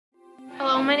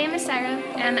Well, my name is Sarah,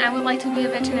 and I would like to be a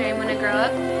veterinarian when I grow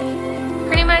up.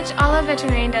 Pretty much all a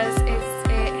veterinarian does is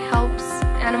it helps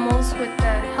animals with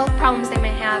the health problems they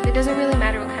may have. It doesn't really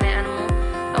matter what kind of animal.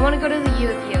 I want to go to the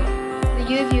U of U.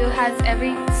 The U of U has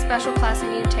every special class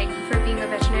I need to take for being a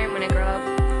veterinarian when I grow up.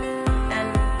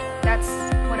 And that's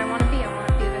what I want to be. I want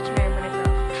to be a veterinarian when I grow up.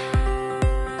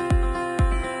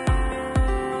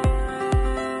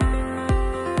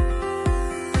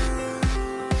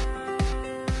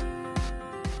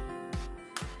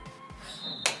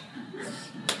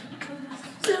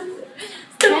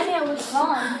 Daniel was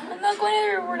gone. I'm not going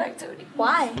to the reward activity.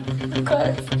 Why?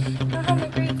 Because I don't have my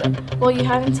grades up. Well, you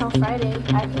have until Friday.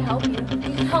 I can help you. You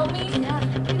can help me? Yeah.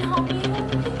 You can help me?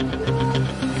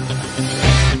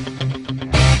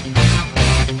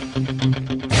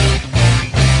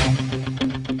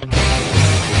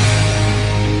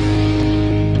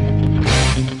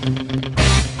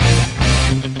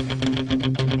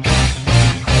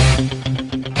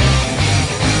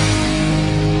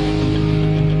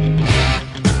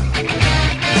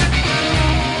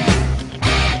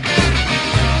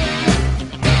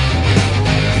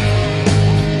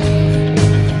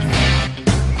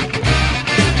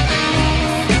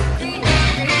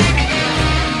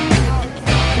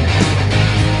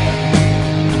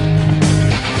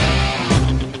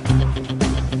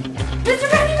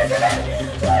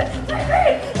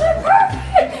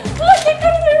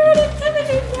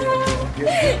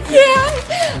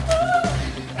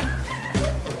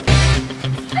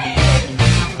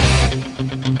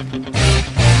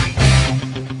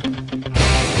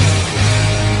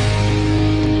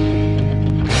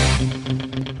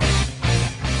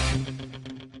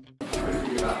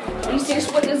 Are you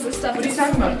serious? What is this stuff? What are you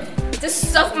talking about? This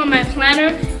stuff on my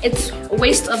planner, it's a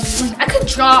waste of ink. I could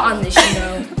draw on this, you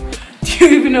know. Do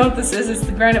you even know what this is? It's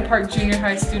the Granite Park Junior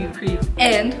High Student Creed.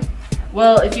 And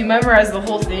Well, if you memorize the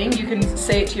whole thing, you can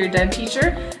say it to your den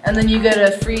teacher, and then you get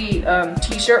a free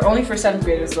t-shirt, only for 7th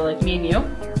graders though, like me and you.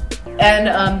 And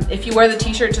if you wear the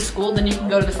t-shirt to school, then you can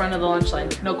go to the front of the lunch line.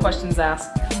 No questions asked.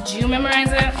 did you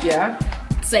memorize it? Yeah?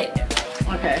 Say it.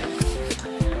 Okay.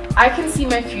 I can see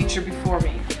my future before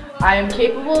me. I am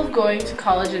capable of going to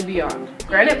college and beyond.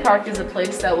 Granite Park is a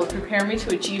place that will prepare me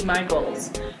to achieve my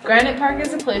goals. Granite Park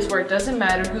is a place where it doesn't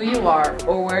matter who you are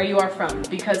or where you are from,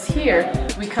 because here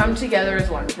we come together as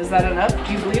one. Is that enough?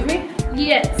 Do you believe me?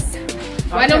 Yes.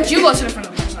 Why Okay. don't you go to the front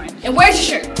of the lunch line? And where's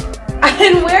your shirt? I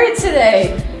didn't wear it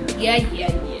today. Yeah.